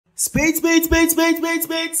Speeds.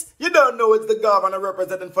 You don't know it's the governor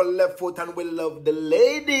representing for Left Foot, and we love the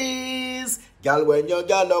ladies. Girl, when you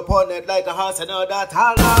girl up on it like a horse, you know that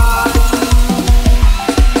alright.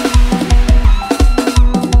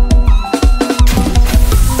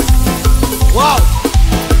 Wow.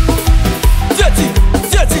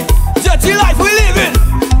 Dirty life we living.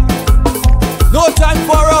 No time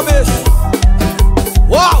for rubbish.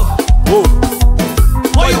 Wow.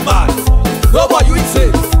 Why you mad? Nobody you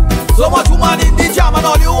insane. So much woman in the jam and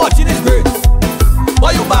all you watching is great.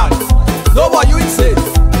 Why you mad? Nobody you insane.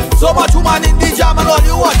 So much woman in the jam and all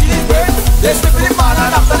you watching is great. They sleep with the man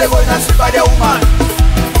and after they go in and sleep by their woman.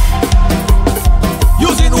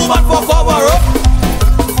 Using woman for cover up.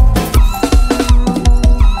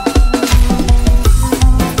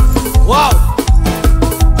 Wow.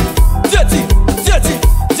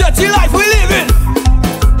 Dirty life we living.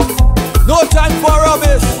 No time for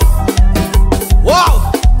rubbish.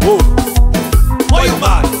 Wow. Why you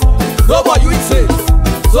mad? Nobody you insane.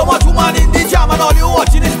 So much woman in the jam and all you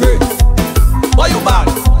watching is great. Why you mad?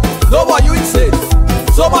 Nobody you insane.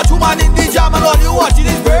 So much woman in the jam and all you watching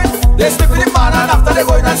is great. They sleep with the man and after they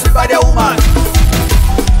go in and sleep by their woman.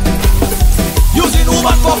 Using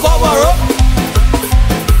woman for cover up.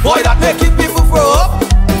 Boy, that making people throw up.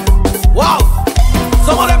 Wow.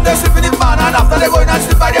 Some of them they sleep in the man and after they go in and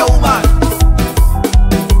sleep by their woman.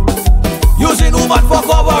 Using woman for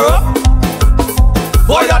cover up.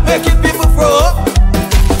 Boy, that making people throw up.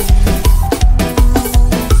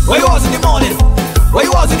 Where you was in the morning? Where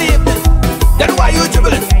you was in the evening? Then why you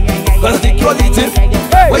dribbling? Cause I think you're eating.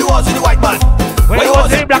 Where you was in the white man? Where you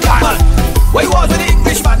was in the black man? Where you was in the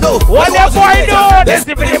English man? No. What the boy do? They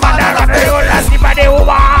sleep in the man and after they go and sleep by the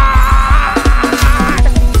woman.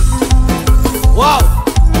 Wow.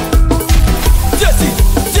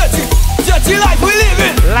 Dirty life we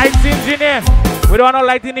living. Lights engineer. We don't want no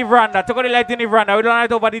light in the veranda. Take out the light in the veranda. We don't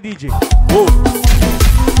want it over the DJ. Whoa.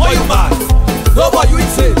 Why you mad? Nobody you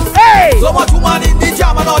insane. Hey! So much woman in the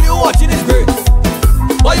jam and all you watching is great.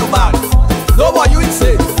 Why you mad? Nobody you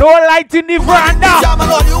insane. No light in the veranda. In the jam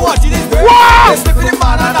and all you watching is great. Wow! They sleep in the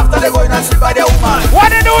man and after they go in and sleep by their woman.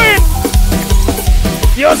 What they doing?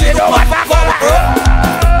 You see no one back over.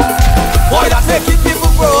 Boy, that making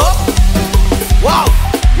people grow up. Wow.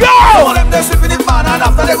 Yo! Some of them they sleep in the man and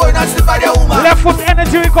after they go in and sleep by their woman. Left Foot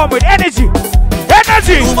energy we come with. Energy.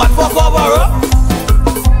 Woman for cover up.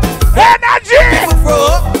 Energy. People grow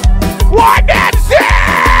up. What them say?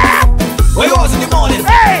 Where you was in the morning?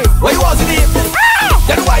 Hey. Where you was in the evening?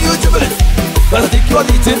 Then why you dribbling? Cause I think you're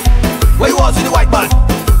eating. Where you was in the white man?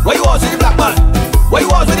 Where you was in the black man? Where you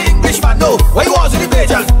was in the English man? No. Where you was in the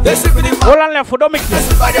Bajan? They sleep in the man. Hold on, Left Foot, don't mix They this.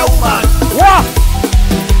 sleep by their woman. What?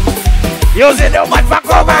 Using the man for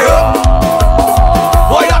cover up.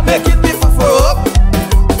 Boy, that making people throw up.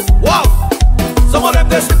 Wow. Some of them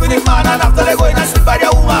they sleep in the man and after they go in and sleep by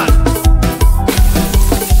their woman.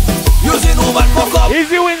 Using woman for cover.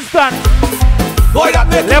 Easy Winston. Boy, that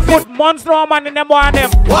making Left Foot months no man in them one them.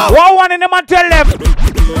 Wow. One in them and tell them.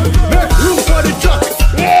 Make room for the truck.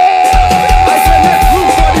 Yeah. I said make room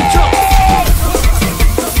for the truck.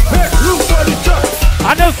 Make room for the truck.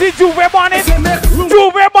 I don't see Juve Bonnet. I said make room.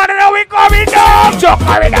 Juve Bonnet, now we coming down. Chuck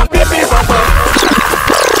coming down, baby.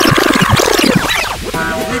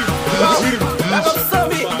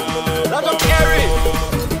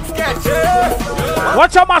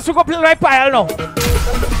 Watch your master go play right pile now.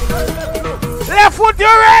 Left Foot, you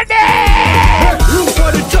ready? Make room for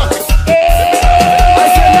the truck. I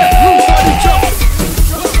said make room for the truck.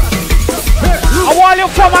 Make room. I want you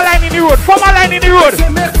form a line in the road. Form a line in the road.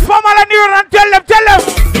 Form a line in the road and tell them.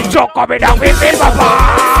 The truck coming down with me, papa.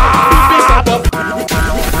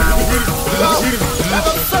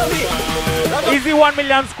 Easy 1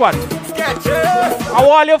 million squad. I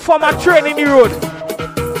want you form a train in the road.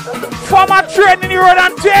 Form a train in the road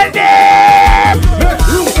and tell them. Make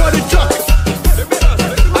room for the truck.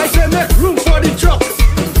 I said make room for the truck.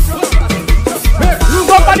 Make room.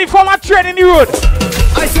 Somebody form a train in the road.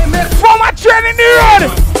 I said make Form a train in the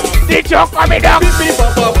road. The truck coming down. beep beep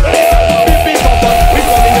pop up. Beep beep pop up. We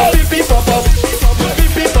coming up. Beep beep pop up.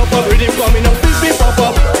 Beep beep pop up. Rhythm coming up. Beep beep pop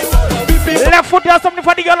up. Beep beep Left Foot, there's something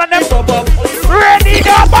for the girl and them. pop up. Ready,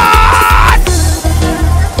 the man.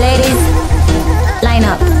 Ladies, line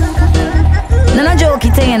up. No jokey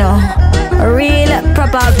thing, you know. A real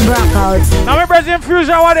proper breakout. Now we Brazilian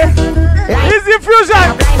fusion, what is? Easy fusion.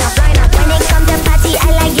 Line up. When it comes to party, I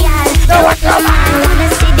like y'all. Now what come on? Wanna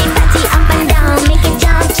see the party up and down, make it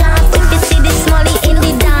jump. If you see the smolly in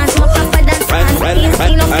the dance, more proper than dance.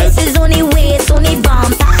 Ain't no places, only waist, only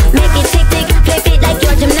bump. Make it tick, flip it like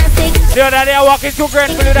your gymnastics. The other day I walking too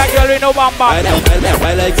grand for that girl with no bamba. And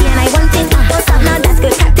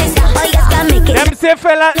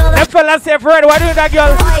fella say, Fred, why doing that,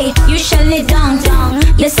 girl? Boy, you shut it down.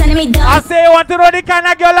 You're sending me down. I say you want to know the kind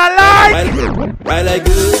of girl I like. I like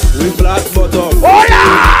good with flat bottom. Hold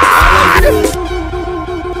on!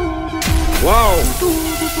 Wow.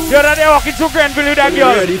 The other day walking to Grenville with that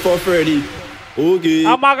girl. Ready for Freddy. Okay.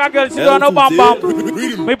 I'm a girl, she don't know bam bam.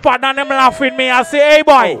 My partner them laughing me. I say, hey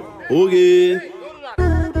boy. Okay.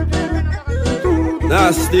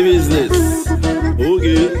 Nasty business.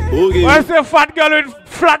 Okay. Where's the fat girl with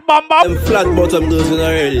flat bam bam? Them flat bottom girls in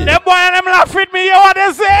already. The boy and them laughing me. You what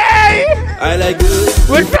they say? I like good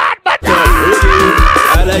With flat bottom. Okay.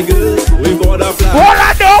 I like good with border flat. Hold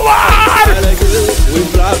on, no I one. like good with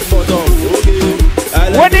flat bottom. Okay. I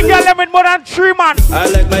like When the good. girl them with more than 3 man. I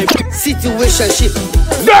like my Situationship.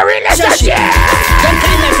 The relationship. Them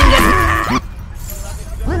kind of thing that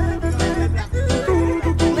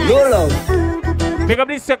no love. Pick up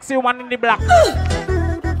this sexy woman in the black.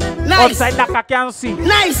 Nice. Outside that I can see.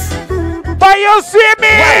 Nice. But you see me.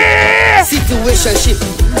 Situationship.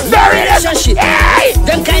 The relationship. Hey.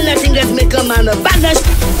 Them kind of thing that make a man a bad.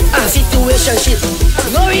 Situationship.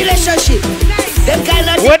 No relationship. Them kind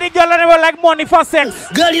of When the girl never like money for sex.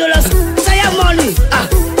 girl you lost say your money.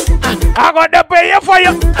 I got to pay you for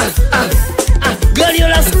you. Girl you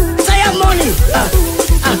lost say your money.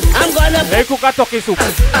 I'm gonna They cook a turkey soup.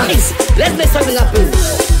 let's make something happen.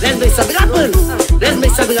 Let's make something happen. Let's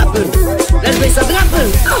make something happen. Let's make something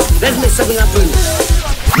happen. Let's make something happen.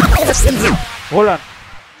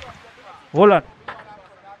 Hold on.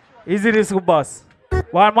 Easy this boss.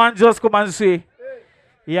 One man just come and say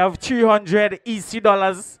he have $300 EC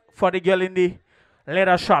for the girl in the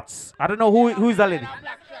leather shorts. I don't know who is the lady.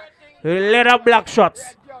 The leather black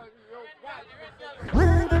shorts.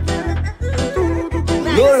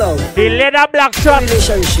 No love. The leather black shorts.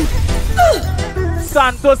 Relationship.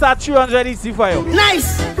 Santos at $300 EC for you.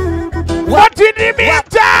 Nice. What in the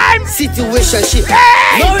meantime? Situationship.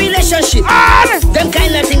 Hey! No relationship. On! Them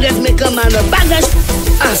kind of things that make a man a bad.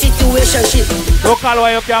 Situationship. Local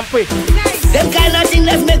where you can pay. Them kind of things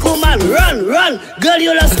that make a man run. Girl,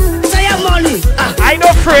 you lost say your money. I no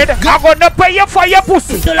afraid. I'm gonna pay you for your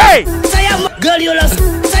pussy. Hey! Say your girl, you lost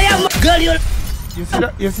say your girl, you.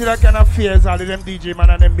 You see that kind of fears all of them DJ man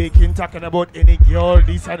and them making talking about any girl,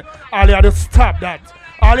 this and all you have to stop that.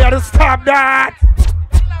 All you have to stop that.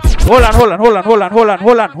 Hold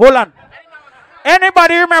on.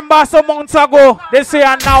 Anybody remember some months ago they say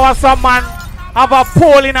and now some man have a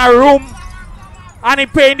pole in a room and he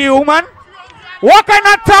paying the woman? What kind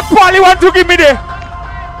of top pole you want to give me there?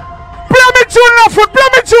 Play me tune, Lawfoot, play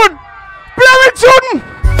me tune.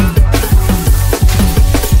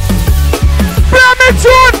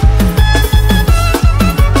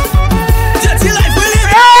 Dirty life we live.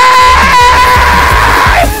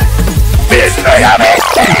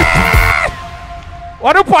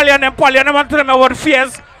 What do Polly and them want to tell me about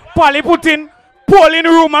fears? Polly put in pole in the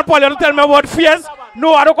room and Polly to tell me about fears?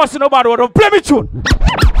 No, I don't cost nobody. Play me tune.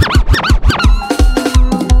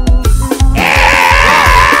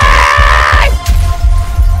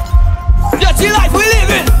 Dirty life we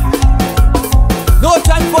living. No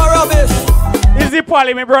time for rubbish. Is it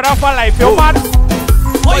Polly, my brother for life? You mad?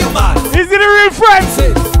 Why you mad? Is it the real friends?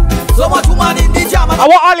 Say, so much woman in the jam. I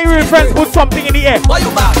want all the real friends put something in the air. Why you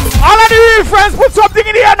mad? All of the real friends put something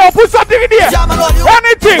in the air now. Put something in the air. Jam alone you.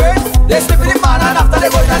 Anything. They sleep with the man and after they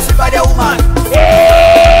go and sleep by their woman.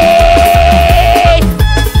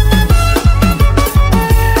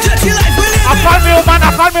 Dirty life we living. I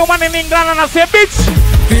call me woman in England and I say, bitch.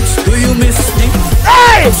 Bitch, do you miss me?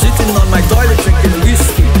 Hey! I'm sitting on my toilet drinking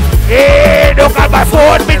whiskey. Hey, don't call my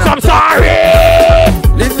phone, bitch. I'm sorry.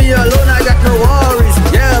 Leave me alone, I got no worries.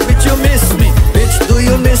 Yeah, bitch, you miss me. Bitch, do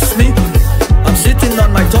you miss me? I'm sitting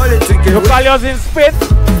on my toilet drinking You call yours in Spain?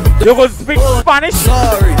 You go speak Spanish?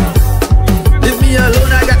 Sorry. Leave me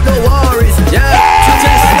alone, I got no worries. Yeah, you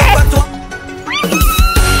just never to.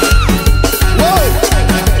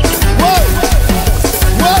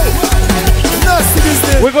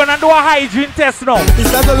 We're gonna do a hygiene test now. Is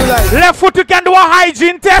that what you like? Left foot, you can do a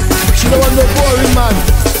hygiene test. She don't want no boring man.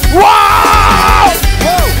 Wow!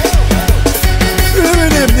 Whoa!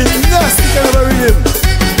 Rhythm, the nasty kind of a rhythm.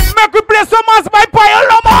 Make we play some mass by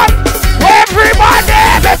Payolo, man. Everybody,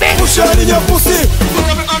 baby. Push on in your pussy.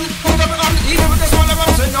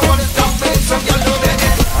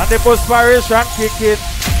 And the perspiration kick in.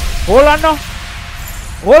 Hold on now,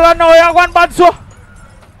 you're going bad so.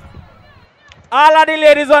 All of the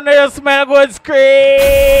ladies on there smell good, scream.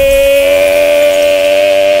 Hey!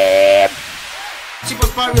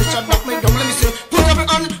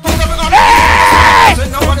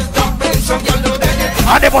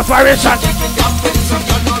 And the perspiration.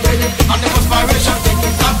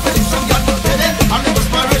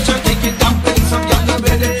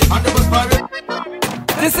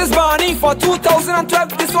 This is Barney for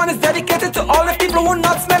 2012. This one is dedicated to all the people who are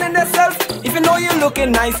not smelling themselves. If you know you're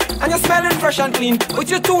looking nice and you're smelling fresh and clean, put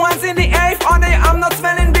your 2 hands in the air if on I'm not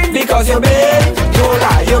smelling bean. Because you're big, don't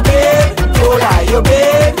lie, you're big, don't lie, you're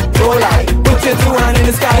big, don't lie. Put your 2 hands in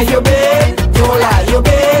the sky, you're big, don't lie, you're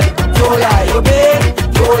big, don't lie, you're big,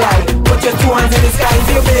 don't lie. Put your 2 hands in the sky,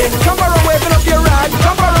 you're big. Jump around, waving up your rag,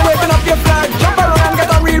 jump around, waving up your flag, jump around and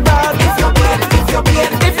get a real bad. If you're big, if you're big,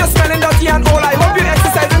 if you're smelling dirty and all, I hope you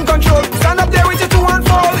exercise in control. Stand up there with your 2 hands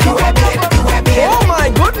full. Oh my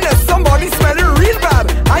goodness, somebody smelling real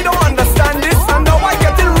bad. I don't understand this, and now I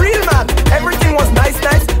get it real mad. Everything was nice,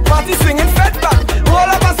 party swinging fed back. All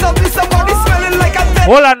of a sudden, somebody smelling like a dead.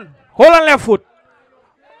 Hold on left foot.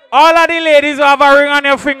 All of the ladies who have a ring on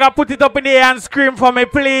your finger, put it up in the air and scream for me,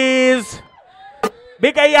 please.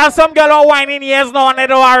 Because you have some girl who whining ears now and they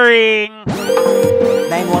don't have a ring.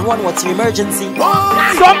 911, what's your emergency?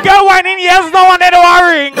 Some girl whining ears now and they don't have a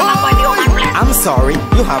ring. I'm sorry,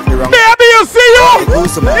 you have the wrong. Baby, you see you! You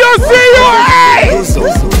see you! Hey!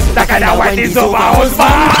 That kind of whine is over,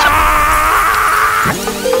 husband!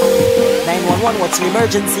 911, what's your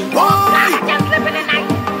emergency?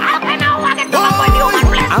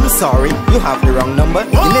 I'm sorry, you have the wrong number.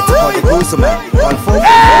 You need to call the Goose Man.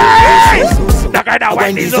 144. That kind of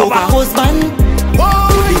whine is over, husband.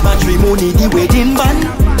 The battery money, the wedding band.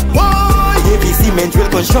 Heavy cement real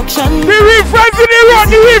construction. We friends in the road,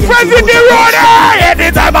 we friends in the road. Hey,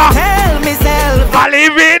 anytime tell myself I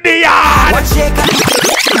live in the yard.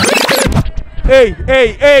 Hey!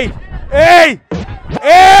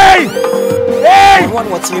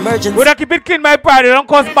 What's your emergency? We don't keep it clean, my party. Don't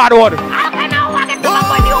cause bad water.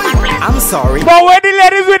 I'm sorry. But when the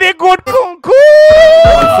ladies with the good kunku.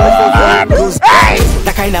 Hey!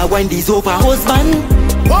 The kind of wind is over, husband.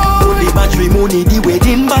 The battery money, the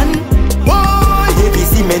wedding band. Heavy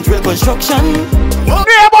cement real construction.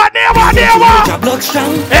 Neighbor.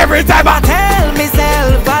 Every time I tell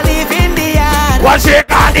myself I live in the yard. What she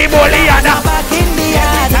call the bully and back in the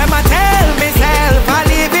yard. Every time I tell myself I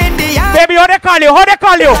live in the yard. Baby, how they call you? How they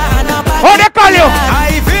call you? How they call you?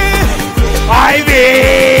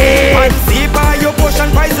 Ivy. One sip of your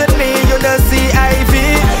potion poison me. You don't see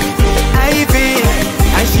Ivy.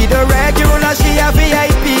 And she the regular, she a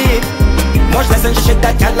VIP. Much less than she shake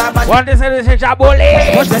that calabash. One day say she a bully.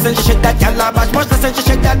 Much less than she shake that calabash. Much less than she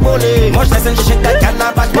shake that bully. Much less than she shake that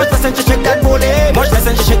calabash. Much less than she shake that bully. Much less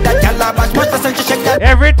than she shake that calabash. Much less than she shake that.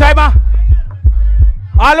 Every time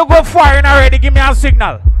all who go foreign already, give me a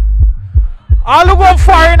signal. All who go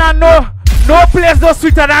foreign and no place no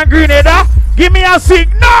sweeter than Grenada. Give me a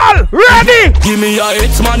signal. Ready? Give me a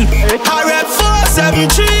hitman. I rep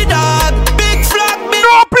 473 dog. Big flag.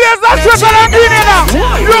 No place no sweeter than Grenada.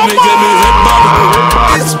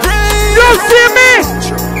 You see me?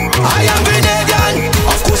 I am Grenadian.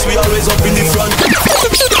 Of course we always up in the front.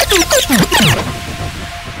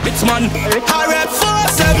 Hitman. I rep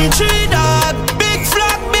 473 dog. Big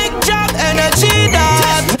flag, big job, energy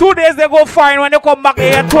dog. 2 days they go fine when they come back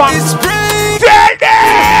here twice. Tell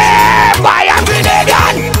them I am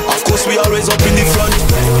Grenadian. Of course we always up in the front.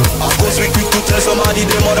 Of course we quick to tell somebody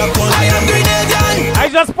them other call. I am Grenadian. I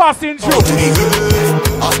just passing through.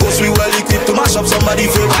 Of course we well equipped to mash up somebody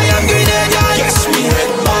face. I am Grenadian. Yes we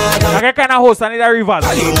head bad. Like I kind of host, I need a rival.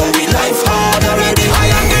 You know we life hard already.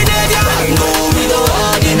 I am Grenadian. No we no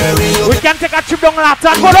ordinary. We can take a trip down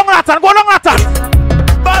Latin. Go down Latin.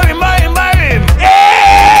 Bury him.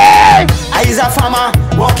 Hey! I is a farmer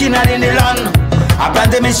walking out in the land. I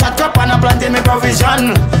planted me shot crop and I planted me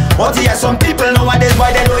provision. But yeah, some people nowadays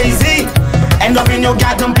why they do easy. End up in your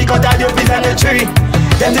garden, pick out all your feet on the tree.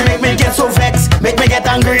 Them they make me get so vexed, make me get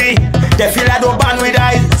angry. They feel I don't ban with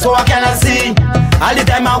eyes, so I cannot see. All the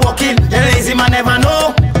time I walk in, the lazy man never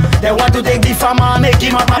know. They want to take the farmer, make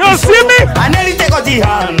him up. You see me? I nearly take out the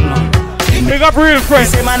hand. Big up real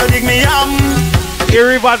friends. Say man, no dig me The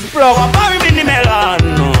river's block. Bury me in the melon.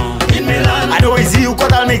 In Milan. I know it's you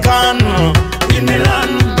cut all me can. In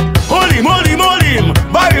Milan. Hold him.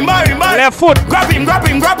 Bury him. Left foot. Grab him.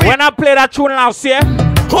 When I play that tune last year,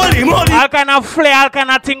 Hold him. all kind of flare, all kind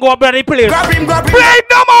of thing go up the place. Grab him. Play it,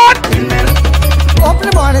 come on. Open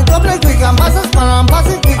the morning, double quick, and pass it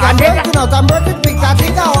quick, I'm breaking out, I'm breaking quick, I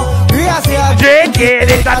think out. We are here. JK,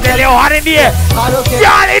 they can tell you hot in the air. I don't care.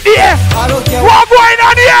 Y'all in the air. I don't care. What going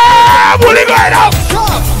on here? Bully going up.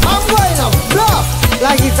 Stop, I'm going up, bluff,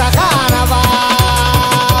 like it's a carnival.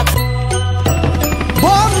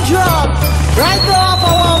 Bomb drop, right now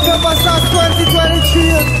for 1 paper stars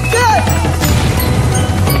 2023. Yeah.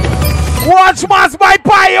 Watch mass by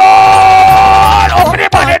Pion. Open the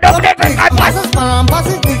money, double quick, and pass. I'm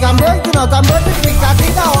passing quick, I'm breaking out, I'm breaking quick, I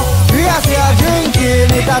think out. We are here drinking.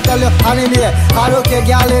 in it, I tell you, and in the air. I don't care,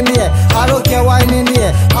 girl in the air. I don't care, wine in the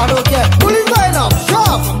air. I don't care. Bully going up,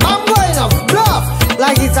 sharp. I'm going up, bluff.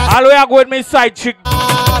 Like it's a. All we are going me side chick.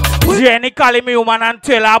 Jenny calling me woman and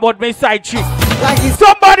tell her about me side chick. Like it's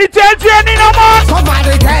somebody tell Jenny no man.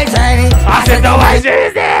 Somebody tell Jenny. I said no, why is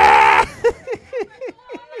there?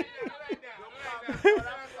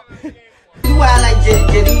 You are like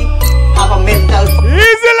Jenny, have a mental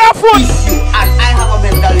easy left foot issue, and I have a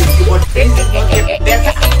mental issue. But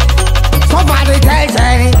somebody tell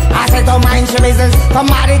Jenny. I said don't mind your business.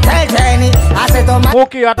 Somebody tell Jenny. I said don't mind.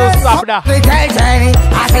 Okay, you have to stop that. Somebody tell Jenny.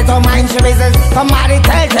 I said don't mind your business. Somebody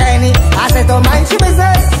tell Jenny. I said don't mind your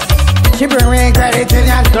business. She bring me credit to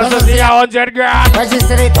you. Just see 100 grand. But she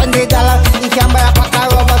said it $20. You can buy a pack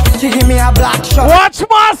of rubber. She give me a black shirt. Watch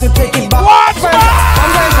mass. To take it back. Watch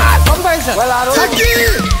mass. Conversion. Well, I don't know.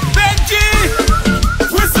 Benji.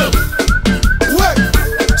 Whistle. Work.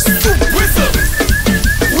 Whistle.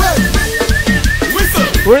 Work. Whistle.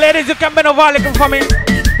 Ladies, you can bend over looking for me.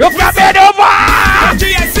 You can bend over.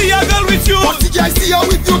 Benji, I see a girl with you. I see her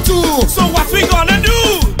with you too. So what we gonna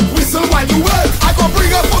do? Whistle while you work. I go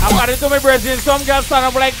bring her for I'm going to my Brazil. Some girls stand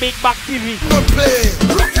up like Big Back TV. Don't play.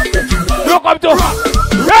 Look up to.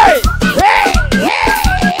 Hey! Hey!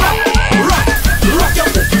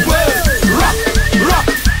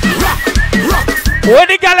 When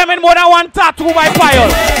the girl have more than one tattoo by fire.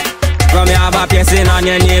 From you have a piercing on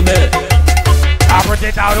your neighbor. I put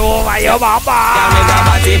it out over your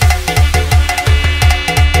mama.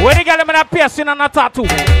 When the girl have a piercing on a tattoo.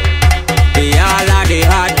 The all of the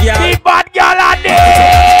hot girl. The bad girl are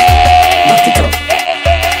there.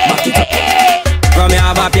 From you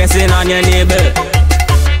have a piercing on your neighbor.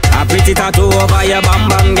 A pretty tattoo over your bum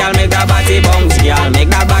bum, girl. Make that body bounce, girl. Make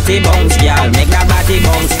that body bounce, girl. Make that body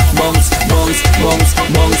bounce, bounce, bounce, bounce,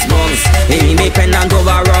 bounce, bounce. Independent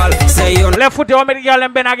overall. Say you left foot, you want me the girl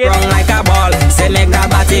and bend again. Run like a ball. Say make that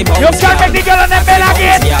body bounce. You can't make the girl and bend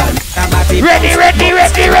again. Ready, ready,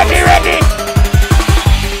 ready, ready, ready.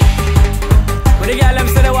 What the girl them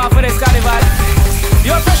say they want for this carnival?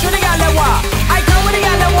 You're fresh with the girl them want. I come with the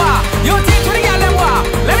girl them want. You teach with the girl them want.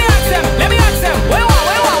 Let me ask them. Let me ask them. What you want?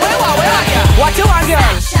 What you want? What you want? What you want? Yeah.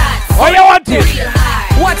 What you want, girl? How you want it?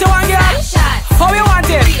 What you want, girl? How you want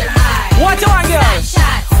it? What you want, girl?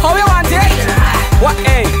 How you want it? What?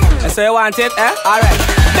 Hey, so you want it, eh? All right.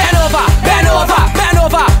 Bend over, bend over, bend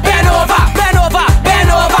over, bend over, bend over, bend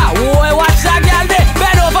over. Boy, watch that girl there.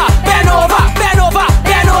 Bend over, bend over, bend over,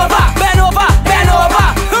 bend over, bend over, bend over.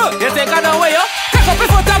 You take her down way, yo. Cock up your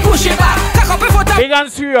foot and push it back. Cock up your foot and big and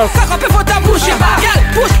serious. Cock up your foot and push it back. Girl,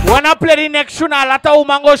 push. When I play the next tune, a lot of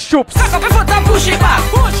women go shoops. Cock up your foot and push it back.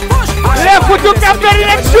 Push, push. Left foot, you can play the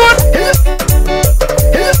next tune.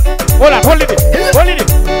 Hold on, hold it, hold it,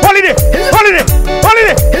 hold it, hold it, hold it, hold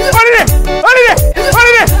it, hold it, hold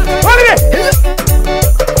it, hold it.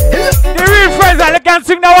 The real friends, I can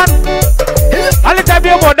sing that one. All the time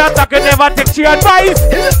you about that, I can never take your advice.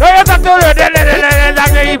 So you talk to her,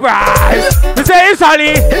 you say it's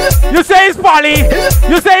Holly, you say it's Polly,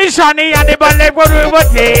 you say it's Shani, and the ballet for the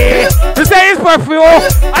body. You say it's perfume,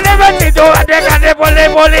 and everything do, and they can never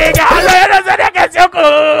live on it. And you say they get you cool.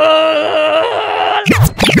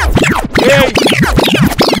 Hey,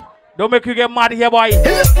 don't make you get mad here, boy.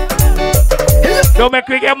 Don't make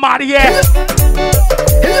you get mad here.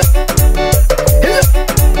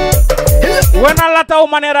 When a lot of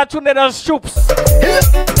women are tuned to those troops,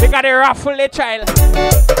 they got a raffle a child.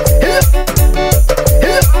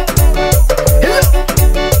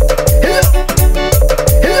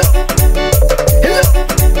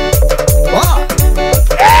 Wow.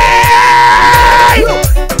 Hey!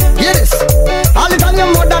 Hear this. All the time your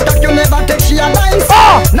mother talk, you never take she advice.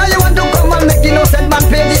 Oh! Now you want to come and make innocent man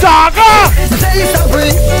pay the Saga! You say it's a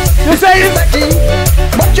free. You say it's Becky.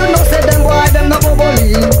 But you know say them boy them no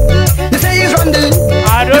bubbly. You say it's Randy.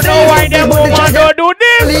 I don't know why them women don't do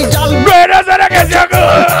this. Brothers are against your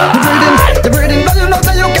good. You're breathing, but you know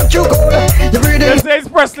that you kept you cold. You're breathing. You say it's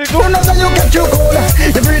Presley too. You know that you kept you cold.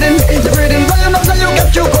 You're breathing, but you know that you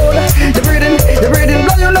kept you cold. You're breathing,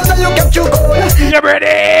 but you know that you kept you cold. You're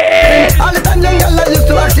breathing. All the time young girl I used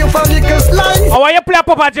to ask you for liquor slice. How are you play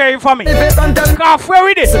Papa Jerry for me? Halfway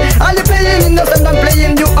with it. And you playing innocent and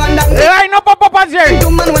playing you on that. Line up Papa Jerry.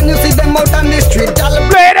 You man when you see them out on the street.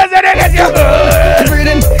 Brothers are against your good. You're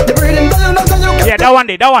breathing, but you know that you kept. Yeah, that one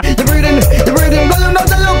day, that one. You're breathing, but you know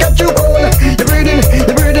that you kept you cold. You're breathing,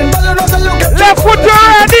 but you know that you kept you cold. Left foot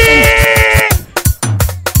ready.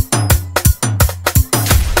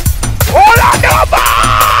 Hold on, no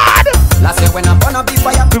bad. Last year when I'm gonna be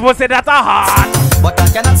fire. People say that's a hard. But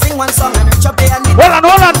cannot sing one song and reach up there and Hold on,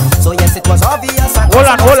 hold on. So yes, it was obvious. Hold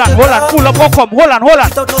on. Pull up, come. Hold on. What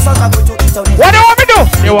do you want me to do?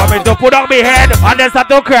 They want me to put on my head and then start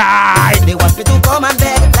to cry. They want me to come and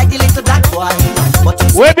beg like the little black boy.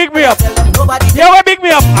 Where big me up? Yeah, where big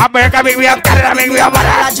me up? America big me up, Canada big me up.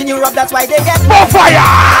 In Europe, that's why they get more fire.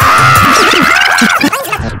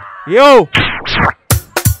 Yo,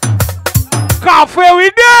 coffee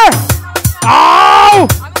with there. Oh.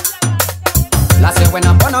 Last year when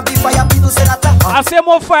I burn up the fire, people say that I say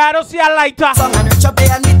more fire, I don't see a lighter.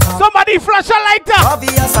 Somebody flash a lighter.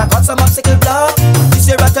 Obvious, I got some obstacle block. This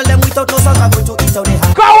year I tell them without no song, I'm going to eat out the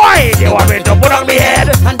hand. Go away, they want me to put on my head.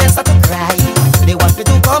 And then start to cry. They want me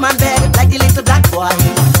to come and beg like the little black boy.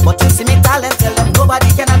 But you see me talent, tell them nobody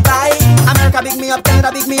cannot buy. America big me up, Canada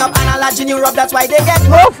big me up, and I lodge in Europe, that's why they get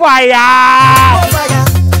more fire. More fire.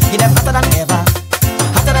 Give them hotter than ever.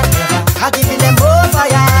 Hotter than ever. I'm giving them more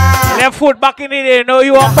fire. Them foot back in the day, know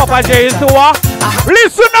you want Papa J is to what?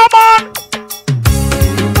 Listen now, man!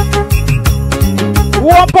 Who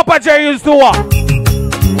want Papa J is to what?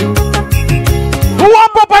 Who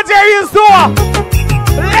want Papa J is to what?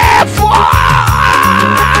 Left foot!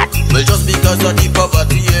 Well, just because of the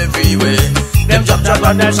poverty everywhere, them chop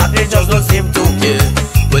and them shot, they just don't seem to care.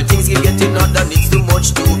 Well, things keep getting hot and it's too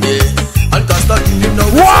much to bear. And constantly you know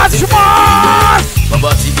watch man!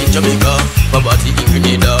 Poverty in Jamaica, poverty in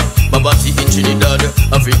Grenada, poverty in Trinidad,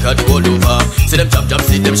 Africa the all over. See them chop,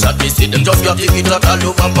 see them shot, me see them just got the out all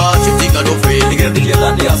over. But you think I don't afraid? They get the jail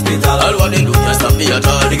and the hospital. All what they do can't stop me at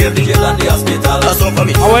all. They get the jail and the hospital. That's all for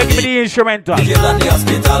me. I want to be the instrumental. The jail and the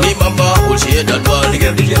hospital. Me mama hold she head and ball. They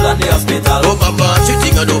get the jail and the hospital. Oh mama, you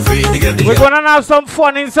think I don't afraid? They get the jail. We're gonna have some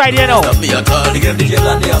fun inside, you know. Stop me at all. They get the jail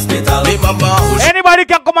and the hospital. Me mama hold. Anybody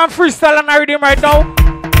can come and freestyle and read him right now.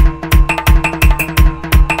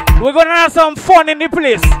 We're gonna have some fun in the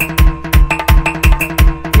place.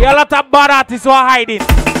 We have a lot of bad artists who are hiding.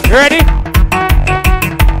 Ready?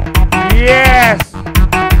 Yes.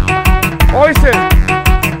 Oh, is it?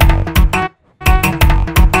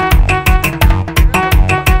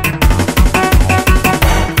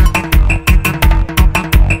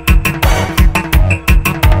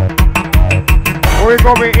 We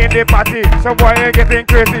go be in the party. Some boy ain't getting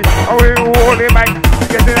crazy. And we hold the mic. We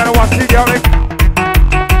getting on one seat, y'all.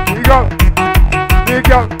 Big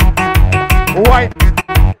girl, white.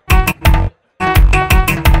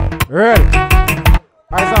 Ready?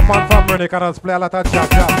 I a man from Munich and I play a lot of jab.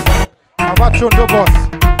 Have a tune the boss.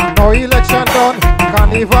 Now election done,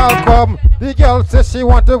 carnival come. The girl says she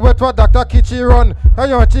want to wait for Dr. Kitchi run. I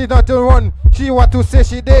want she not to run. She want to say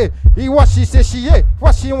she day. He what she say she yeah.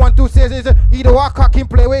 What she want to say is he don't want cock him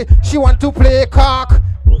play with. She want to play cock.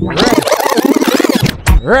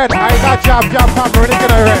 Red, I got jab from Munich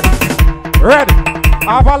and red. Red,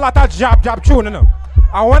 I have a lot of jab tune, you know.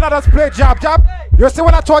 And when I just play jab, you see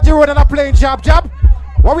when I taught you when I playing jab,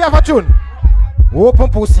 what we have a tune? Open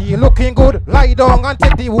pussy, looking good, lie down and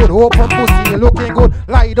take the wood. Open pussy, looking good,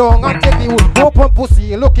 lie down and take the wood. Open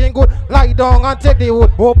pussy, looking good, lie down and take the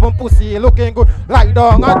wood. Open pussy, looking good, lie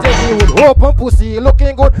down and take the wood. Open pussy,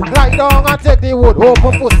 looking good, lie down and take the wood.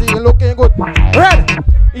 Open pussy, looking good. Red,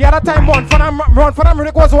 he had a time run for them,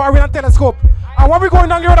 it was warring and telescope. And when we going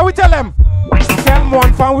down the road, we tell them. Tell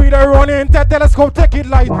one fan we the running the telescope, take it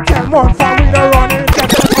light. Tell one fan we the running the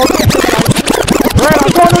telescope, take it light. Red,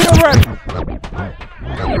 I'm going to you, Red.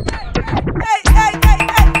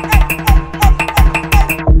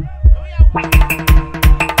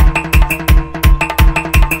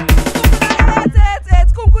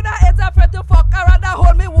 It's Kunkuna heads afraid to fuck. I rather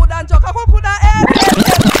hold me wood and chuck a Kunkuna head.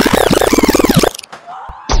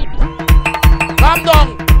 Calm down.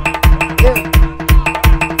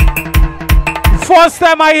 First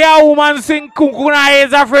time I hear a woman sing Kunkuna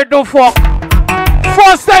is afraid to fuck.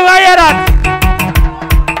 First time I hear that.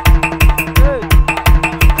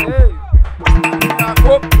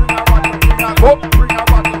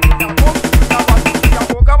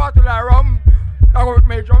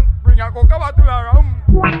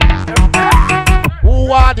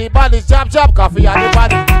 Who are the bodies? Jab, coffee are the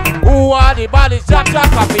bodies. Who are the bodies? Jab,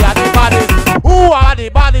 coffee are the bodies. Who are the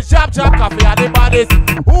bodies? Jab, coffee are the bodies.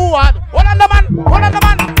 Who are hold on the man.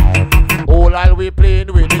 All while we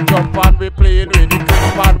playing with the jump and we playing with the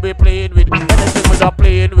crisp and we playing with anything we not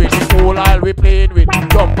playing with it. All while we playing with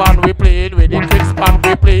jump and we playing with the crisp and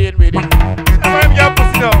we playing with it. I'm your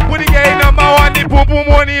pussy now. Put the guy number one, the boom boom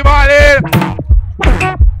money ball.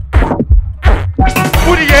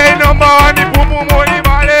 Put the guy number one, the boom boom money ball.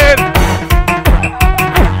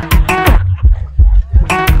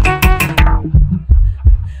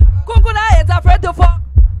 Kunkuna is afraid to fuck.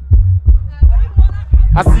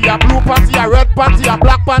 I see a blue panty, a red panty, a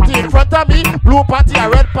black panty in front of me. Blue panty, a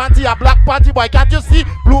red panty, a black panty. Boy, can't you see?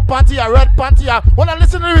 Blue panty, a red panty, a... Wanna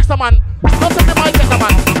listen to the lyrics, man? Don't take the mic,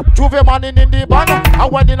 man. Juve man in the band. I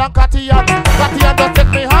went in on Katian. Katian just take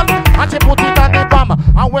me hand and she put it on the bum.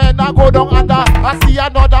 And when I go down under, I see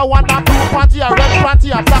another one. A blue panty, a red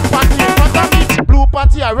panty, a black panty in front of me. Blue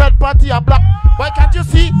panty, a red panty, a black. Why can't you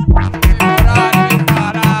see?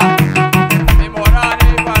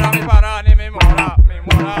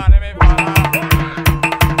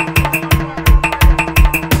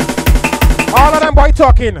 All of them boy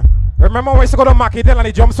talking. Remember when we used to go to Mackie Dell and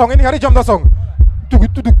the jump song in here? The jump the song. And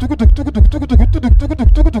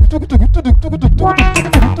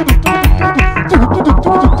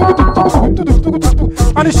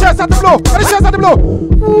the shares at the blow. And the shares at the blow.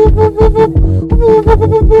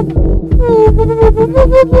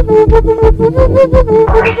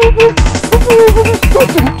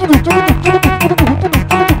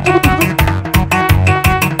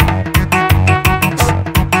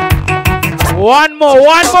 One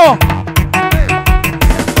more.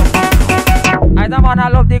 I don't wanna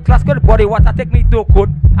love the classical body, what I take me to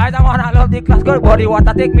good. I don't wanna love the classical body, what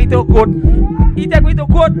I take me to good. He take me to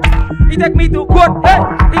good. He take me to good. Hey,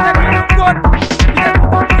 he take me to good.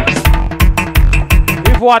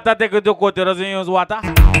 If water take you to good, you doesn't use water.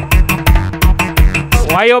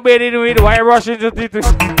 Why you bathing with? Why you rushing to it?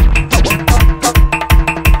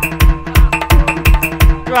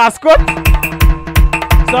 Class cut.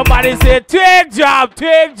 Somebody say, take job.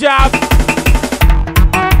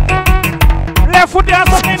 Left foot there,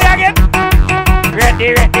 something there again.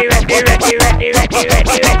 Ready.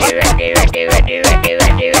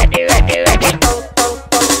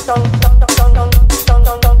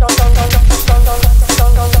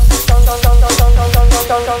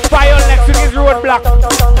 Fire next week is roadblock.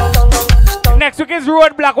 Next week is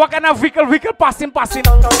roadblock. What kind of vehicle passing? We don't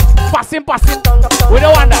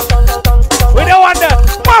want that.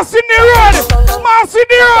 Mass in the road.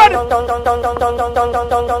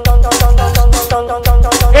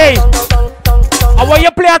 Hey, I want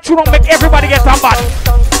you play a tune make everybody get on bad.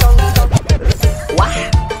 What?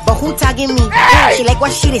 But who tagging me? Hey. She like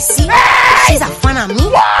what she see? Hey. She's a fan of me.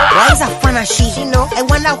 Why is a fan of she? She know. I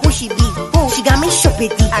wonder who she be. Who? She got me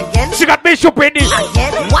shopping again. She got me shopping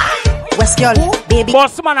again. What? West girl, baby.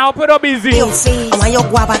 Boss man, I hope you're busy. I want your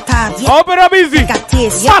guava tart. I hope you're busy.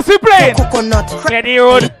 Sassy plane. Coconut. Clear the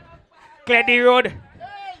road.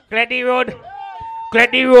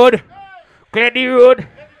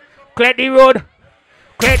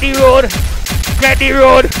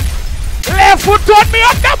 Left foot toward me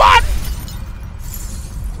up, come on.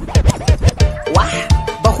 What?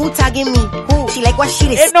 But who tagging me? Who? She like what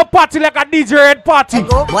she is. Ain't no party like a DJ Red party.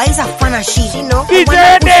 Why is a fan of she? She know. DJ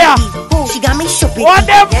Red there. Who? She got me shopping. What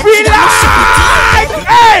them feel like?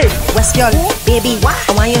 Hey! West girl, baby. What?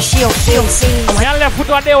 I want your shield. I want left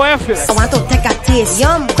foot on there. Where feel? I want to take a taste.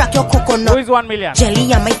 Yum. Crack your coconut. Who is 1 million?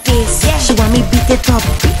 Jelly on my face. Yeah. She want me beat it up.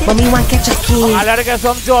 But me want catch a kid. I gotta get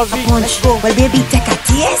some Josie. Punch. Well, baby, take a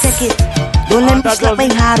taste. Take it. Don't let me slap my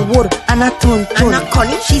hard wood. And a tune. And a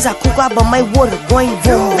Connie. She's a cooker, but my word going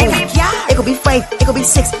boom. It could be 5, it could be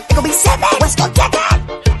 6, it could be 7. What's go take it?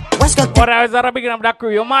 What's go take it? But I was at a big that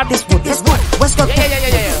crew. You mad? This wood. What's go take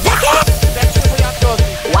it?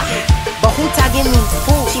 What? But who tagging me?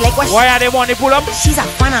 Who? She like what she... Why are they money pull up? She's a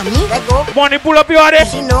fan of me. Let go. Money pull up, you are there?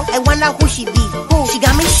 She know. I wonder who she be. Who? She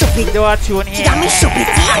got me shopping. They were tune here. She got me shopping.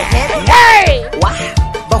 Hey! What?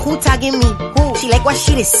 But who tagging me? Who? She like what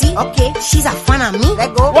she see? Okay. She's a fan of me.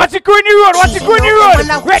 Let go. What's the Queenie Road? What's the Queenie Road?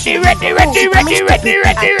 Ready.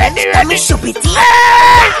 Got me shopping.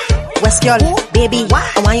 West girl, baby, what?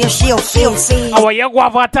 I want your shield. I want your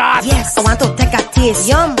guava tart. Yes, I want to take a taste.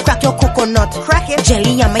 Yum, crack your coconut. Crack it.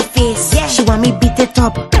 Jelly on my face. Yeah. She want me beat it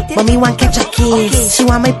up. But me want catch a kiss. Okay. She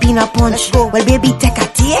want my peanut punch. Well, baby, take a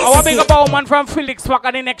taste. I want to make a woman from Felix Park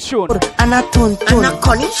on the next tune. And a tune. And a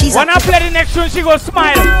Connie. She's when I play the next tune, she go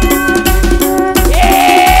smile.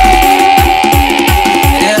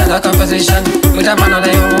 Yeah, that conversation with a man or a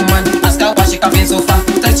woman. Ask her why she coming so far.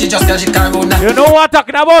 Like she just got she can't roll now. You know what I'm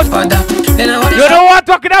talking about? You know what I'm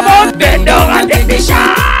talking about? Bend down and take the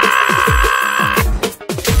shot.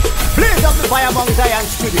 Blaze up the fire among Zion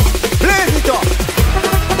Studio. Blaze it up.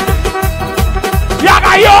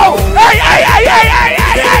 Yaga yo! Hey!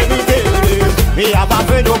 We have a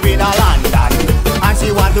friend up in London, and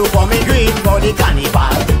she want to come in green for the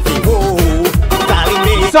carnival.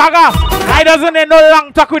 Saga, I doesn't need no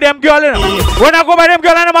long talk with them girl, you know. When I go by them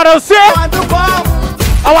girl and the mother say,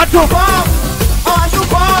 I want to come.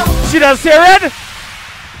 She does say red.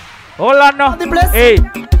 Hold on now. Hey,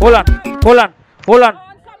 hold on.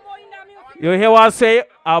 You hear what I say?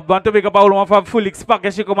 I want to pick up a woman from Felix Park.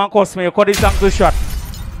 She come and cost me. You cut this song to shot.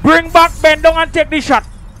 Bring back, bend down and take the shot.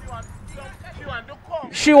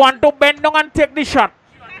 She want to bend down and take the shot.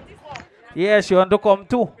 Yeah, she want to come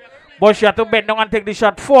too. But she have to bend down and take the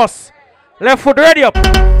shot first. Left foot ready up.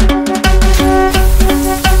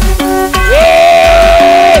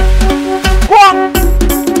 Yeah! Go on.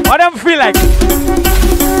 What them feel like?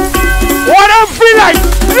 What them feel like?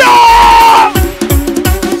 Yeah!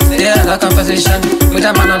 Yeah, that conversation with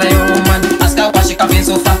a man or a woman. Ask her why she can feel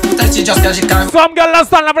so far. Tell she just cause she can't. Some girl that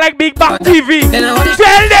stand up like Big Back TV. Tell them,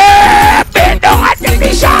 bend down and take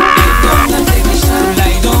the shot.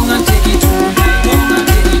 Lie down and take it.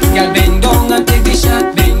 Girl, bend down and take the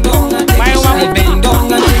shot. Bend down and take the shot. Bend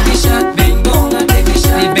down and take the shot. Bend down and take the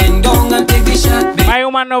shot. Bend down and take the shot. My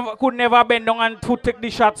woman could never bend down and take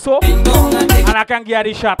the shot, so and I can give her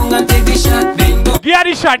the shot. Give her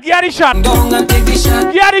the shot, give her the shot.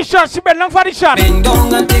 Give her the shot, she bend down for the shot. Give her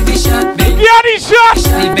the shot. Give her the shot.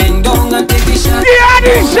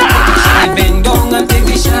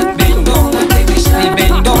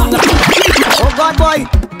 Oh God, boy.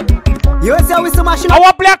 You say we so much. I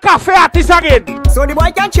want to play a cafe artist again. So the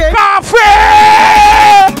boy can change. Cafe!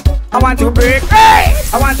 I want to break. Hey!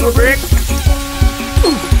 I want to break.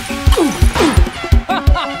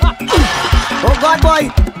 Oh God,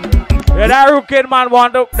 boy. Yeah, that rookie man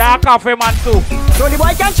want to, that cafe man too. So the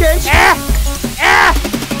boy can change.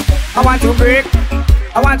 I want to break.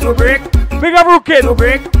 I want to break. Big up rookie. To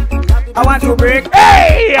break. I want to break.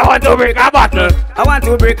 Hey! I want to break a bottle. I want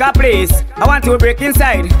to break a place. I want to break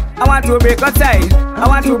inside. I want to break outside. I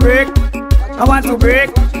want to break. I want to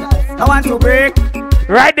break. I want to break.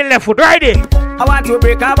 Right the left foot, right it. I want to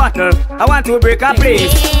break a bottle. I want to break a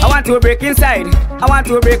place. I want to break inside. I want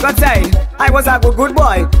to break outside. I was a good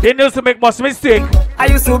boy. They used to make much mistake. I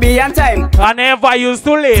used to be on time. I never used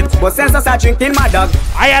to late. But since I start drinking my dog,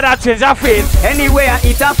 I had a change of face. Anyway, I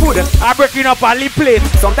eat a food. I breaking up a lip plate.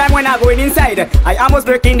 Sometimes when I going inside, I almost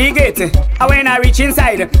breaking the gate. And when I reach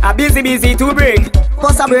inside, I busy to break.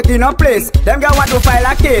 Cause I breaking up place. Them girl want to file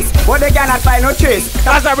a case, but they cannot find no trace.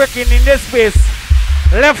 That's a breaking in this space.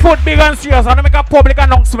 Left foot big and serious. I want to make a public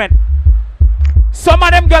announcement. Some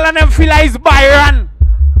of them girl and them feel like it's Byron.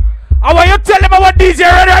 I want you to tell them about DJ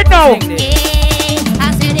Red right now.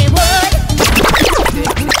 I said it would.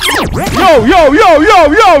 Yo.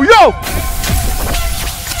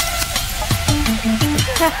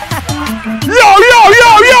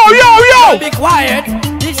 Yo. Be quiet.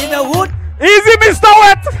 This is the wood. Easy, Mr.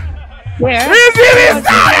 Wet. Where? Easy, Mr.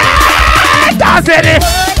 Wet. That's it.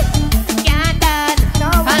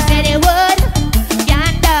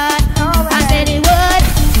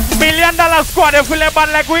 $1 million squad, they feel a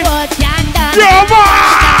band like we. Yo,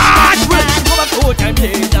 man! We go back old time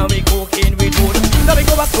days and we cooking with food. So we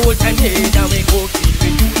go back old time days and we cooking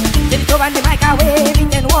with food. Then go on the microwave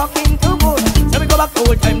and walk into wood. So we go back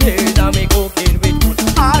old time days and we cooking with food.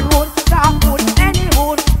 Hard wood, soft wood, any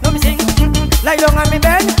wood. No me sing, lie down on me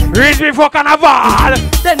bed. Reach me for carnival.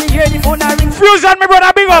 Then me hear the phone a ring. Fusion, me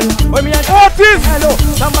brother, big up. Otis. Hello,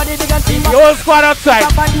 somebody they can see. Yo, squad outside.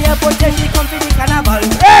 Up on the airport, then they come to the carnival.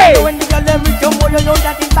 Hey! So when the girl them reach your more, you know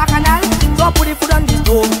that it's bacchanal. So I put the food on the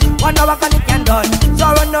stove, 1 hour can it can done. So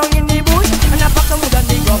I run down in the bush, and I pack some wood on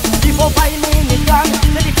the ground. Before 5 minutes gone,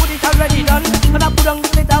 then the food is already done. And I put on the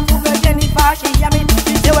little food, then it's fashy, yummy.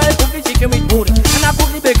 She say, well, cook the chicken with wood, and I cook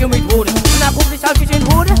the bacon with wood, and I cook the shellfish with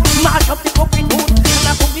wood, mash up the cook with wood, and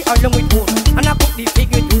I cook the onion with wood, and I cook the pig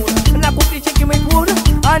with wood, and I cook the chicken with wood,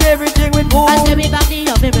 and everything with wood. I say we back the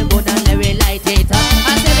oven with wood and let we light it up.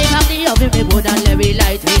 I say we back the oven with wood and let we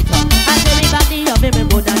light it up. I say we back the oven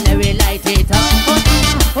with wood and let we light it up.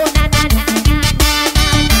 Oh na na na na na na.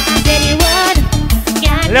 Say the word.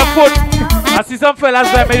 Left foot. I see some fellas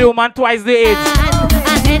that made a man twice the age.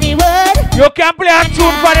 I say the word. You can play a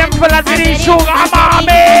tune for them fellas in the sugar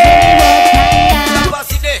mommy.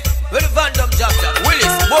 Where the Van Damme Jab Jab,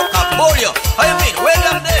 Willis, Boca, Bolio, how you mean? Where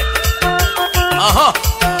them there?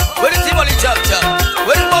 Where the Timothy Jab Jab?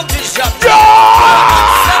 Where the Monkey Jab Jab?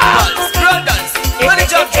 Samples, Brandons, where the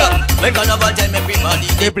Jab Jab? When carnival time everybody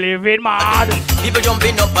they living mad. People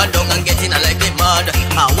jumping up and down and getting like they mad.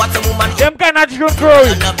 What's a woman? Them kind of tune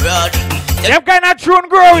growing. Them kind of tune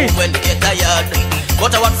growing. When they get tired.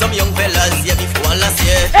 But I want some young fellas here before last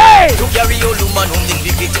year. Hey! To carry old woman home the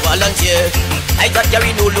big to volunteer. I thought carry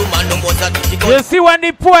no woman no more than difficult. You see when the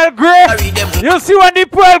poor grey? You see when the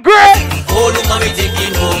poor grey? Old woman we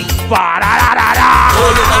taking home. Ba-da-da-da-da.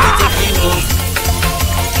 Old woman we taking home.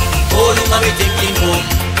 Old woman we taking home.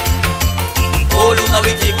 Old woman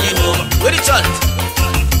we taking home. Where the chant?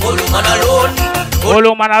 Old woman alone. Old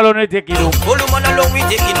All man alone we take it home. All man alone we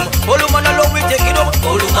take it home. All man alone we take it home.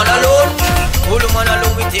 All man alone. All man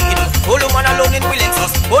alone we take it home. All man alone in Williams.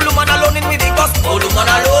 All man alone in Vicos. All man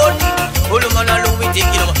alone. All man alone we take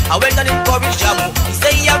it home. I went and encouraged Jamu. He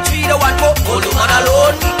say he have 3 to 1 more. All man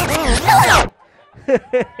alone.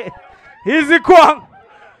 Easy Kwang.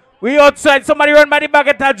 We outside. Somebody run by the bag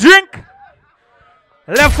get a drink.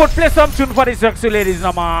 Left foot play some tune for the sexy ladies,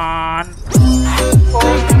 no man.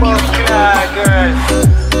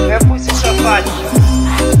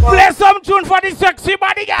 Play some tune for the sexy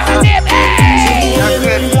body girl.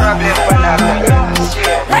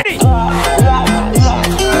 Ready?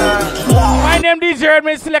 My name DJ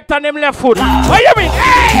Redman, select on them left foot. What you mean?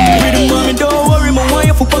 Hey! Mommy, don't worry, my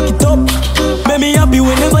wife will fuck it up. Make me happy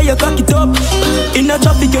whenever you cock it up. In the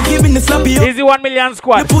traffic, you're giving the slappy up. Easy 1 million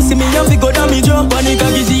squad. The pussy me have to go down me jump. And it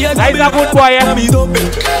is a good boy, yeah.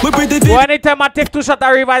 Anytime I take 2 shots, I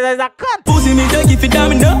revise as a cut. Pussy me take if it down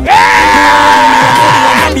me now.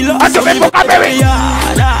 Yeah! I'm the book, baby.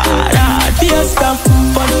 Fiesta,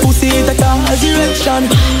 fat pussy is a cause erection.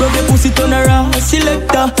 Rub the pussy turn around,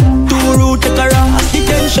 selector. 2 root take a ass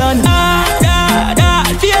detention.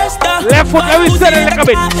 Fiesta. Left foot, let me set it like a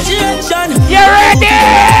bit. You ready?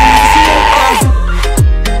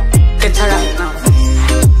 Get her right now.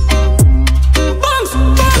 Bunks.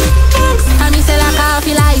 And me say like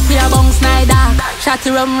coffee life, we a bunks Snyder. Shot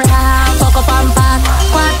to rum round, fuck up and pack.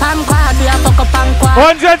 Quad, we a fuck up and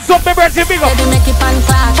quad. 100 something, Bertie, big up. Make it pan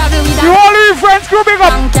class. Travel with you all your friends, crew, big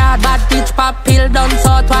up. Junkyard, bad bitch, pop pill, done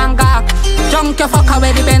sort one gag. Drunk your fucker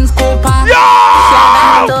where the Benz Cooper. Yo!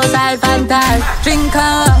 Those Alphantar. Drink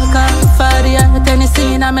a for the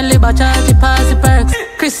Tennessee, I'm a liber church, pass perks.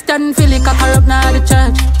 Christian Philly, cock her up now the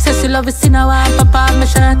church. Says she love it, sin I want pop my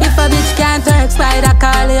shirt. If a bitch can't work, spider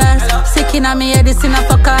call yours. Sick in a me head, this in a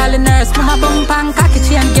fuck all the nurse. Mama bump and cocky,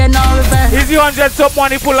 she ain't get no reverse. Easy 100 some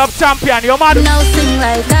money, pull up champion, you mad? Now sing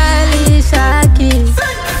like Alicia Keys.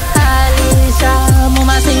 Alicia,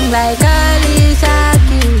 mama sing like Alicia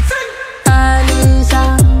Keys.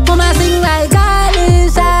 Alicia, mama sing like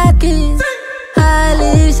Alicia Keys.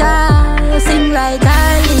 Alicia, sing like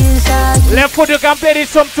Alicia Keys. Left foot, you can play this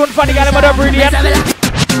some tune for the guy that brilliant.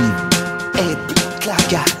 Hey,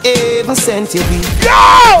 Clark, ever sent you be. Yo!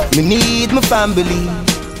 Me need my family.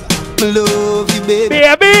 Me love you, baby.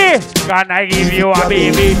 Baby, can I give you a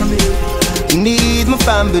baby? Need my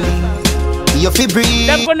family. You feel breathe.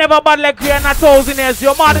 Them could never bad like we in 1,000 years.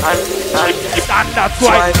 You're mad. And that's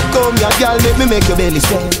why. Come here, girl, let me make your belly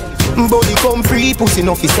stand. Body come free, pussy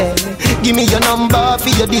no fi sell. Give me your number for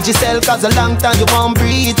your Digicel, cause a long time you won't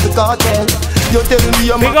breathe the cartel. You tell me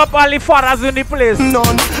you're big up all the fathers in the place.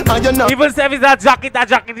 None, and you're not. Even if it's a jacket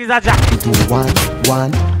is a jacket. 2,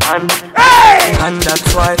 1. Hey! And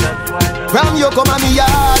that's why. Ram you come on me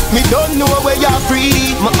yard. Me don't know where you're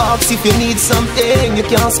free. My ask if you need something, you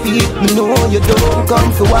can't speak. Me know you don't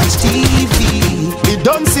come to watch TV. Me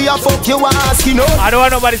don't see a fuck you ask, you know. I don't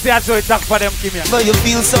want nobody say I show it talk for them, Kim. But you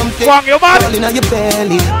feel something Kwang, you mad? rolling on your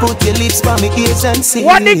belly. Put your lips by me ears and sing.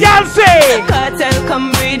 What the girl say? Cartel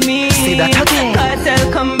come breed me. See that again.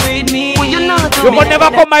 Cartel come breed me. Well, you know you could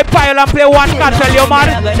never come my pile and play one cartel, you mad?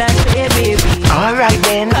 Alright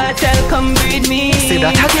then. Cartel come breed me. See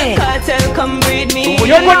that again. Cartel come breed me.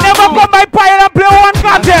 You could never come my pile and play one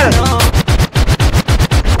cartel.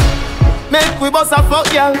 Make we bust a fuck,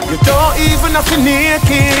 girl. You don't even have to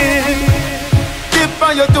naked. Dip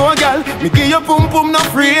on your toe, girl. Me give you pum pum no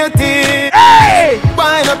rating. Hey!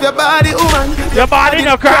 Wind up your body, woman. Your body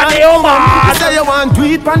no cranny, woman. You say you want to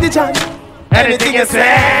eat on the chan. Anything you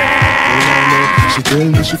say. She tell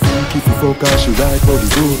me she freak if you fuck her, she ride for the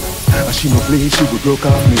road. And she no play, she go broke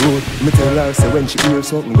off me road. Me tell her, say when she hear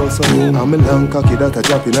something go so home. I'm a long cocky that a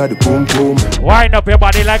drop in the boom boom. Wind up your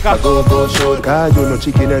body like a go short. Cause you no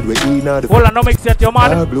chicken head we eat now the hold on, no mix it, your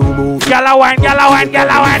man. blue move. Gala wine. Hey!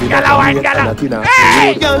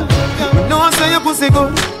 Girl, no say your pussy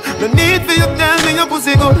good. No need for you tell me your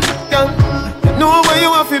pussy good. Girl, you know what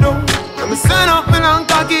you have to do. Let me stand up me long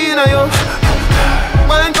cocky in a you.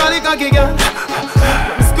 Wine for the cocky, girl.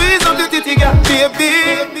 Squeeze up the titty, girl.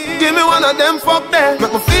 Baby, give me one of them fuck there.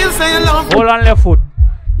 Make me feel say you love me. Hold on left foot.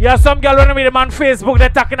 Yeah, some girl running with them on Facebook, they're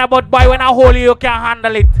talking about boy when I hold you can't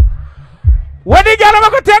handle it. When the girl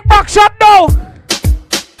ever go take back shot now?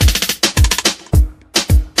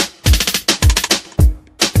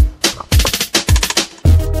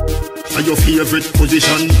 Your favorite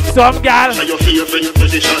position. Some girl Your favorite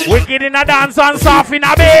position. wicked in a dance and soft in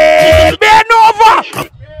a bed. Bend over.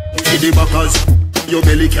 See the backers. Your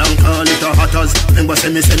belly can call it a hatters. Remember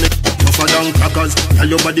say me tougher than crack crackers. Tell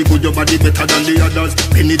your body good, your body better than the others.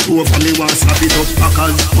 Penny two over me, want slap it up,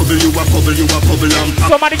 packers. Bubble you a bubble, you a bubble and pack.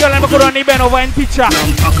 Somebody girl and put on the bend over in picture.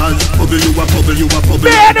 Packers. Bubble you a bubble, you a bubble.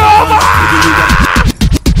 Bend over!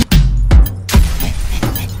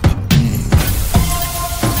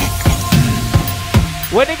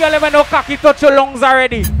 When the girl ever no cocky touch your lungs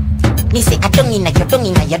already. Me say I don't in your, don't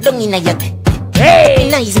in your, don't in your. Hey!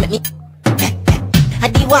 Nice make me. I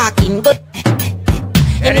be walking good.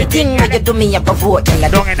 Anything you do me, I go vote. You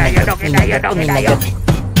don't in your, don't in your, don't in your.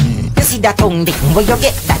 You see that tongue dick, where you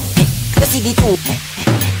get that? You see the two.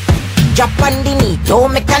 Drop on the knee,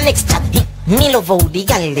 don't make an extra. Me love how the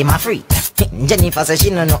girl them a free. Jennifer says she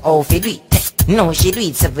no know how to do it. No, she do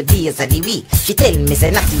it 7 days of the week. She tell me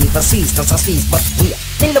say not even Swiss, not so Swiss, but we.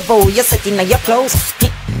 Me love how you set in your clothes.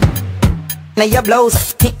 Now your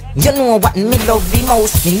blouse, you know what me love the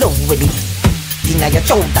most. Me love with it. Inna your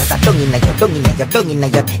shoulders, I dung inna your, dung inna your, dung inna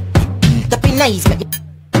your. That be nice, man.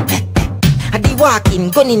 I be walking,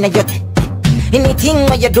 gun inna your. Anything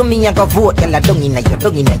where you do me, I go vote. Girl, I dung inna your,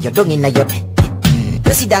 dung inna your, dung inna your.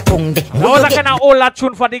 You see that tongue there? That was a kind of old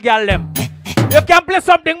tune for the girl them. You can play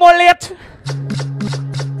something more late.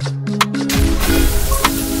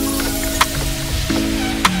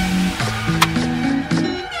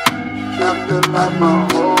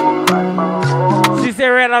 She say,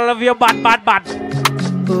 Red, I love you bad, bad, bad.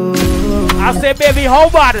 I say, baby, how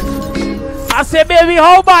bad? I say, baby,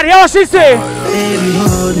 how bad? Hear what she say? Baby,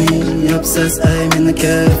 hold me, obsessed. I'm in the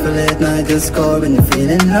car for late night, just call when you're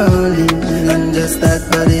feeling lonely. And just that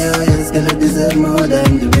body, oh yes, gonna deserve more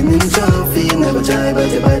than the winning trophy. Never try,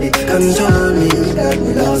 but your body control me. Got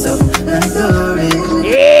me lost up and sorry.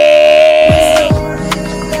 Yeah!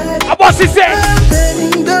 What she say?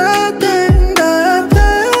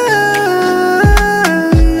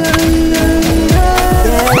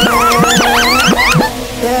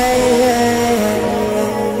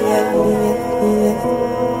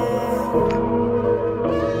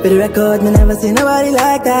 For the record, me never seen nobody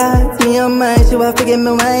like that. Me on my show, I forget me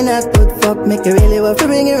why not. But fuck, make it really worth to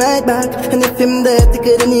bring it right back. And if him dirty,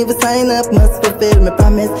 couldn't even sign up. Must fulfill my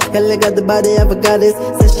promise. Girl, you got the body of a goddess.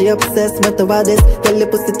 Says she obsessed with the baddest. Tell you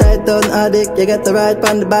pussy tight, don't addict. You got the right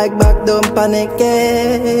on the bike back, don't panic,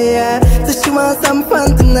 yeah. So she wants some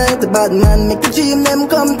fun tonight. The bad man make a dream, them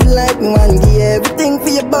come to life. Me want to give everything for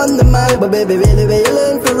your bundle, man. But baby, really, where you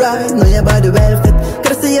learn to ride. Know your body well fit.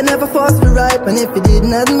 Gotta say you never forced to ripe. And if you didn't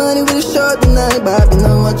have money with a short tonight, but you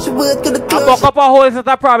know what you would could have closed. I buck up a hole is not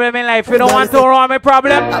a problem in life. You don't want to run my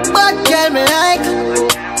problem. But girl me like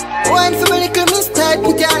one for me little mistake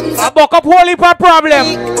with your hands. I buck up whole heap of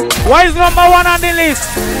problem. Why is number 1 on the list?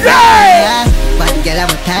 Yeah! But girl I'm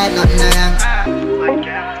tired, nothing wrong.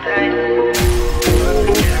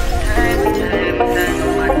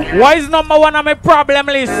 Why is number 1 on my problem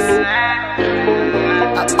list?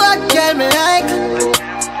 But girl me like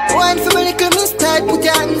one for me little mistake, put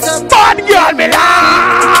your hands up. Bad girl me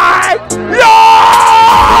like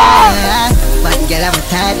Lord! Bad girl I'm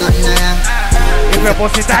tired, nothing wrong. If your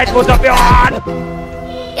pussy tight, put up your hand.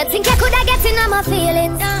 You think you coulda get in on my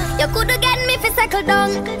feelings? You coulda get me fi settle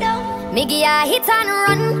down. Me give ya hit and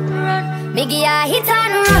run. Me give ya hit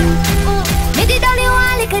and run. Me did only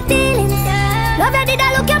one little dealing. Love you did I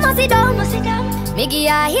look you must sit down. Me give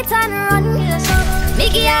ya hit and run. Me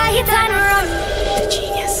give ya hit and run.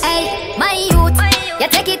 Hey, my youth, you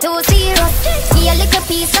take it too serious. Give a little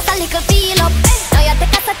piece, just a little feel up. Now you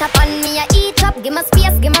take a set up on me, you eat up. Give me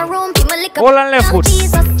space, give me room, give me little. Hold on left foot.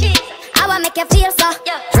 Jesus, I wanna make you feel so.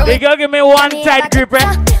 Big girl, give me one tight grip,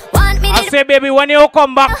 eh? I say, baby, when you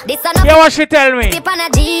come back, hear what she tell me. Keep on a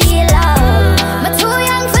deal, I'm too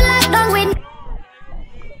young for lockdown with.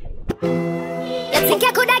 You think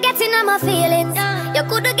you coulda get in on my feelings? You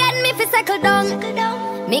coulda get me fi settle down.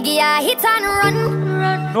 Me give ya hit and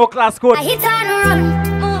run. No class code. I hit and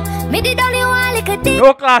run. Me did only one little thing.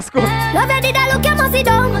 No class code. Love you did I look you must sit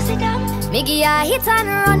down. Me give ya hit and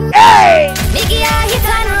run. Hey! Me give ya hit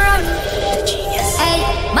and run. Hey,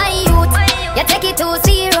 my youth, you take it too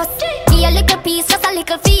serious. Give a little piece, just a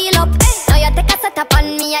little feel up. Now you take a set up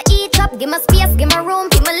on me, you eat up. Give me space, give me room,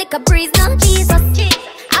 give me little breeze. Now Jesus,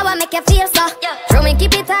 I wanna make you feel so. Throw me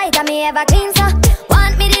keep it tight, and me ever clean so.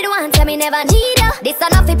 Want me did want, tell me never need you. This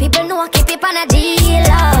enough for people know, keep it on a deal.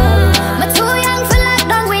 I'm too young for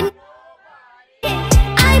lockdown with.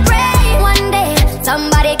 I pray one day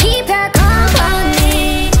somebody keep your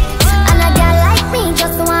company. And a girl like me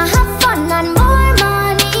just wanna have fun and more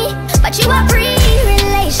money. But you a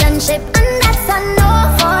pre-relationship and that's a no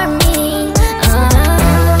for me.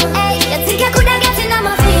 Hey, you think you coulda get in on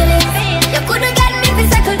my feelings? You coulda get me fi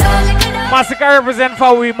settle down. Massacre represent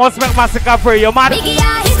for we must make massacre for you, man. Biggie,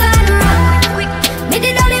 I hit and run.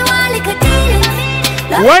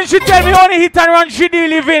 When she tell me only hit and run, she do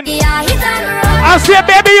living. Yeah, hit and run. I say,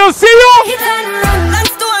 baby, you see you? Hit and run. Long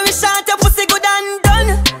story short, your pussy good and done.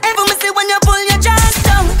 Ever me see when you pull your jaws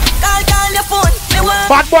down. Call your phone. Me want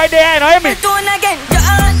bad boy there, you know me? tune again. Your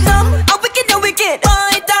heart numb. A wicked, you wicked.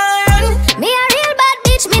 Fight and run. Me a real bad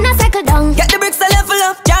bitch, me not cycle down. Get the bricks to level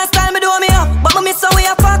up. Just time me do me up, but me miss how we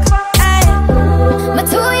a fuck. Hey. Me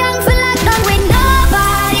too young for lock down with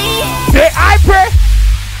nobody. Say, I pray.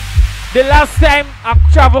 The last time I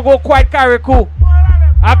travel go quite Carriacou,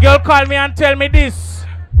 a girl called me and tell me this.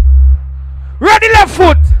 Ready left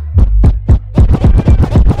foot.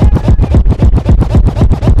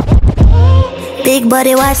 Big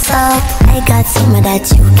body, what's up? I got some of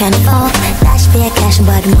that you can fuck. Dash pay cash,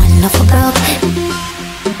 but man, not for broke.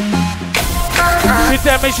 She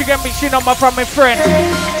tell me she get me she number from my friend.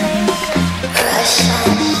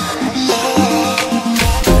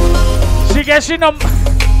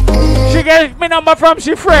 She get me number from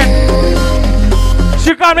she friend.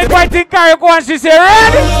 She call me quite in Carriacou and she say,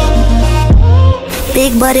 ready?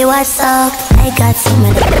 Big body, what's up? I got some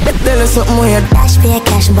of that. Tell us something weird. Dash pay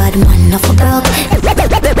cash, but man, not for broke.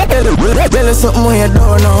 Tell us something weird.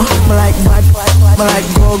 Don't know. Me like bad, me like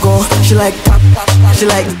go-go. She like pop, she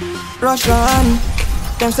like Russian.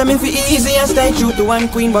 Them say me fi easy and stay true to one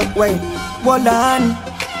queen, but wait, hold on.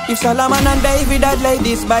 If Solomon and David had like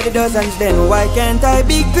this by the dozens, then why can't I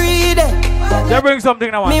be greedy? They bring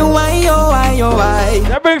something now. Me why, oh why, oh why?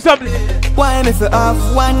 They bring something. Why me fi off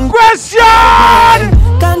one question?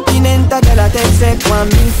 Continental girl I take set.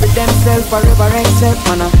 Want me for themself forever except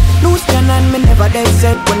man loose cannon me never dead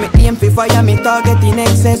set. When me aim fi fire me target in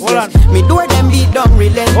excess. Yes. Me do them beat down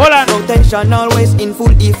relent. Rotation always in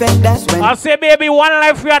full effect. That's when I say baby one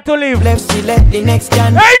life we have to live. Left select the next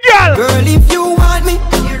can. Hey girl! Girl if you want me,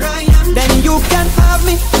 here I am. Then you can have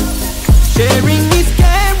me. Sharing is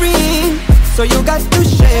caring, so you got to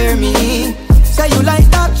share me. Say you like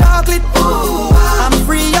dark chocolate, ooh, I'm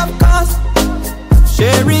free of cost.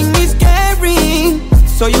 Sharing is caring,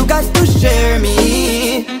 so you got to share me.